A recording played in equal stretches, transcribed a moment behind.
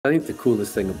I think the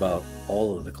coolest thing about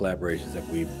all of the collaborations that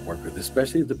we've worked with,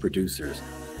 especially the producers,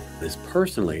 is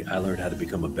personally, I learned how to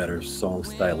become a better song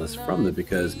stylist from them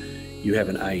because you have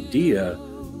an idea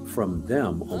from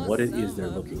them on what it is they're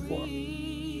looking for.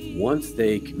 Once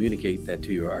they communicate that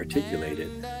to you or articulate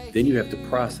it, then you have to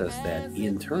process that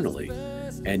internally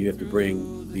and you have to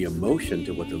bring the emotion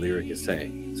to what the lyric is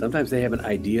saying. Sometimes they have an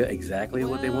idea exactly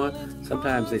what they want.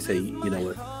 Sometimes they say, you know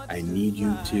what, I need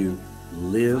you to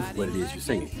live what it is you're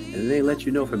singing. And then they let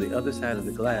you know from the other side of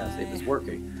the glass if it's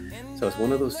working. So it's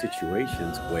one of those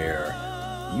situations where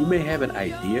you may have an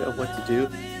idea of what to do,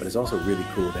 but it's also really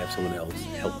cool to have someone else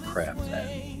help craft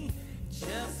that.